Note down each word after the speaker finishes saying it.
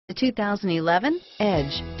The 2011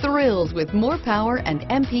 Edge thrills with more power and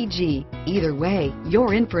MPG. Either way,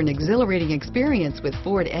 you're in for an exhilarating experience with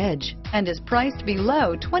Ford Edge and is priced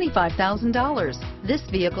below $25,000. This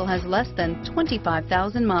vehicle has less than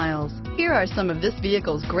 25,000 miles. Here are some of this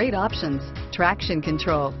vehicle's great options: traction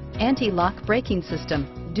control, anti-lock braking system,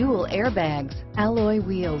 dual airbags, alloy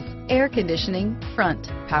wheels, air conditioning, front,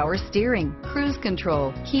 power steering, cruise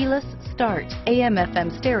control, keyless start,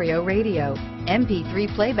 AM/FM stereo radio, MP3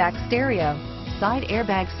 playback stereo, side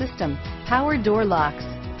airbag system, power door locks,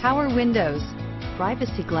 power windows,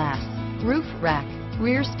 privacy glass, roof rack,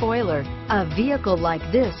 rear spoiler. A vehicle like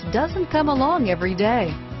this doesn't come along every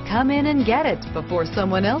day. Come in and get it before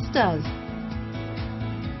someone else does.